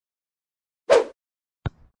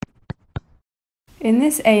In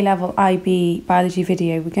this A-level IB biology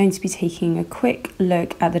video, we're going to be taking a quick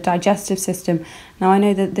look at the digestive system. Now, I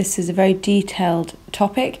know that this is a very detailed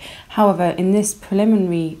topic. However, in this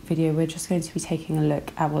preliminary video, we're just going to be taking a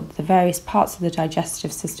look at what the various parts of the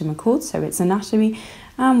digestive system are called, so its anatomy,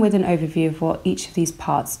 and with an overview of what each of these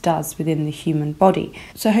parts does within the human body.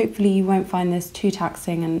 So hopefully you won't find this too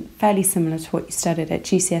taxing and fairly similar to what you studied at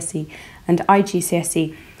GCSE and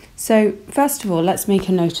IGCSE. So first of all, let's make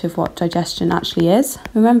a note of what digestion actually is.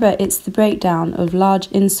 Remember, it's the breakdown of large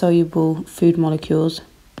insoluble food molecules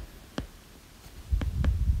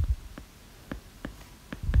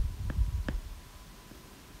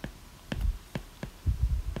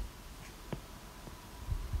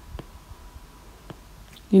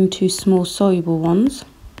into small soluble ones.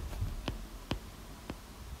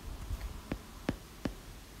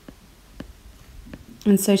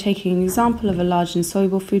 And so taking an example of a large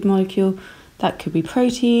insoluble food molecule, that could be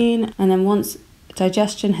protein, and then once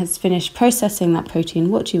digestion has finished processing that protein,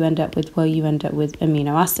 what do you end up with? Well, you end up with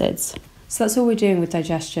amino acids. So that's all we're doing with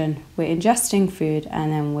digestion. We're ingesting food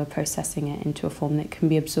and then we're processing it into a form that can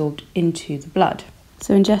be absorbed into the blood.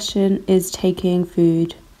 So ingestion is taking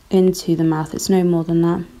food into the mouth, it's no more than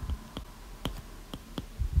that.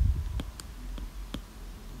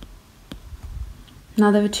 Now,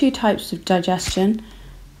 there are two types of digestion,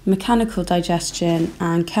 mechanical digestion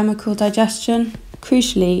and chemical digestion.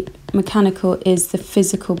 Crucially, mechanical is the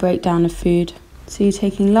physical breakdown of food. So you're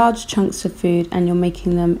taking large chunks of food and you're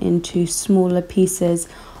making them into smaller pieces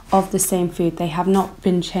of the same food. They have not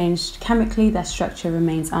been changed chemically, their structure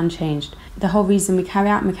remains unchanged. The whole reason we carry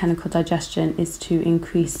out mechanical digestion is to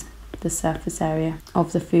increase the surface area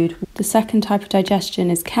of the food. The second type of digestion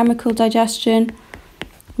is chemical digestion.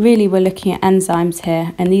 Really, we're looking at enzymes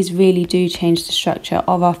here, and these really do change the structure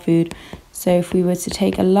of our food. So if we were to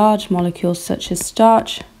take a large molecule such as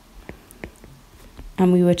starch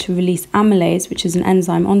and we were to release amylase, which is an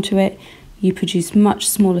enzyme, onto it, you produce much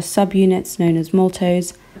smaller subunits known as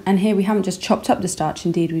maltose. And here we haven't just chopped up the starch,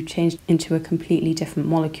 indeed we've changed into a completely different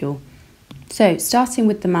molecule. So starting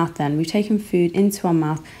with the mouth then, we've taken food into our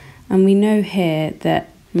mouth, and we know here that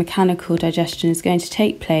mechanical digestion is going to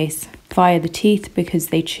take place via the teeth because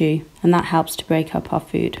they chew, and that helps to break up our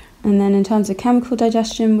food. And then in terms of chemical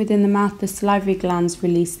digestion within the mouth, the salivary glands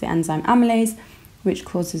release the enzyme amylase, which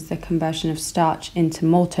causes the conversion of starch into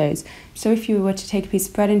maltose. So if you were to take a piece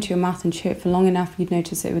of bread into your mouth and chew it for long enough, you'd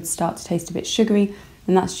notice it would start to taste a bit sugary,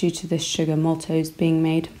 and that's due to this sugar maltose being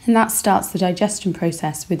made. And that starts the digestion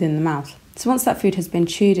process within the mouth. So once that food has been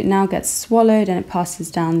chewed, it now gets swallowed and it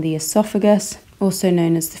passes down the oesophagus, also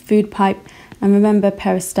known as the food pipe. And remember,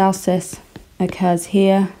 peristalsis occurs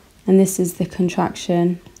here, and this is the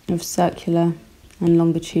contraction of circular and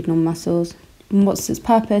longitudinal muscles. And what's its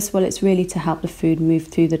purpose? Well, it's really to help the food move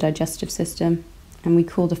through the digestive system, and we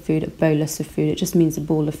call the food a bolus of food. It just means a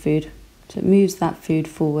ball of food. So it moves that food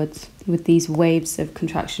forwards with these waves of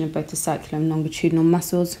contraction of both the circular and longitudinal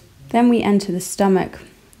muscles. Then we enter the stomach.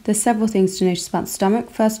 There's several things to notice about the stomach.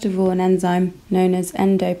 First of all, an enzyme known as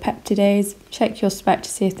endopeptidase. Check your spec to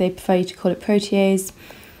see if they prefer you to call it protease.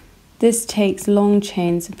 This takes long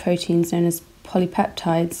chains of proteins known as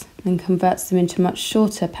polypeptides and converts them into much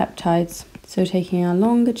shorter peptides. So taking our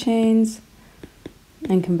longer chains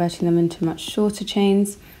and converting them into much shorter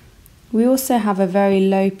chains. We also have a very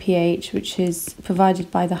low pH, which is provided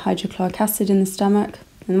by the hydrochloric acid in the stomach.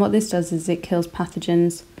 And what this does is it kills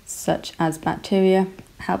pathogens such as bacteria,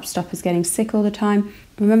 helps stop us getting sick all the time.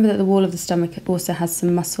 Remember that the wall of the stomach also has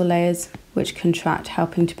some muscle layers which contract,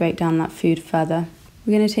 helping to break down that food further.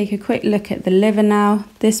 We're going to take a quick look at the liver now.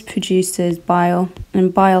 This produces bile,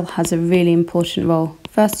 and bile has a really important role.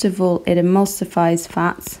 First of all, it emulsifies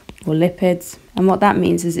fats or lipids, and what that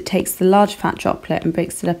means is it takes the large fat droplet and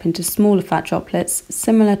breaks it up into smaller fat droplets,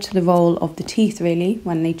 similar to the role of the teeth really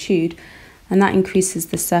when they chewed, and that increases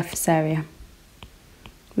the surface area,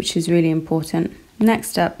 which is really important.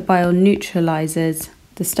 Next up, bile neutralizes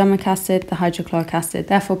the stomach acid, the hydrochloric acid,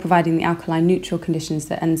 therefore providing the alkaline neutral conditions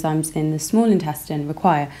that enzymes in the small intestine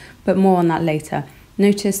require, but more on that later.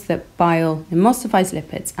 Notice that bile emulsifies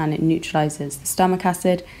lipids and it neutralizes the stomach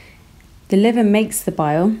acid. The liver makes the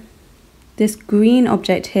bile. This green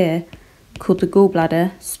object here, called the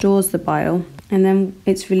gallbladder, stores the bile, and then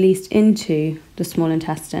it's released into the small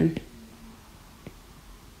intestine.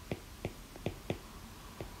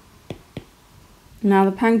 Now,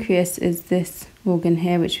 the pancreas is this organ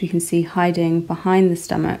here, which we can see hiding behind the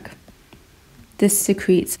stomach. This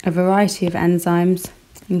secretes a variety of enzymes,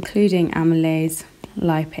 including amylase,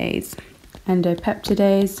 lipase,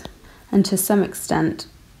 endopeptidase, and to some extent,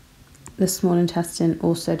 the small intestine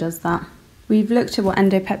also does that. We've looked at what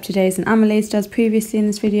endopeptidase and amylase does previously in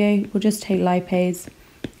this video. We'll just take lipase.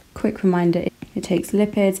 Quick reminder, it takes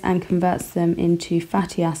lipids and converts them into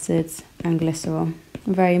fatty acids and glycerol.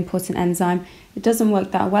 A very important enzyme. It doesn't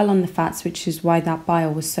work that well on the fats, which is why that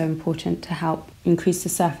bile was so important to help increase the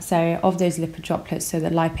surface area of those lipid droplets so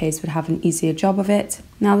that lipase would have an easier job of it.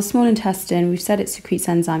 Now the small intestine, we've said it secretes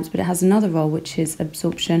enzymes, but it has another role, which is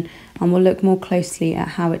absorption, and we'll look more closely at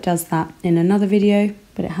how it does that in another video.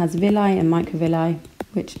 But it has villi and microvilli,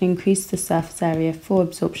 which increase the surface area for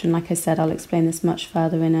absorption. Like I said, I'll explain this much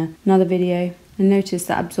further in another video. And notice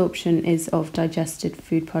that absorption is of digested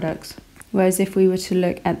food products. Whereas if we were to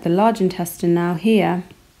look at the large intestine now here,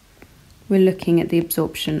 we're looking at the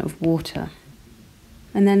absorption of water.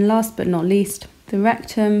 And then last but not least, the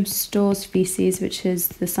rectum stores feces, which is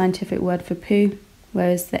the scientific word for poo,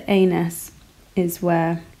 whereas the anus is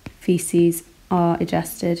where feces are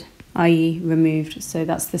egested, i.e. removed. So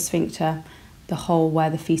that's the sphincter, the hole where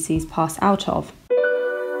the feces pass out of.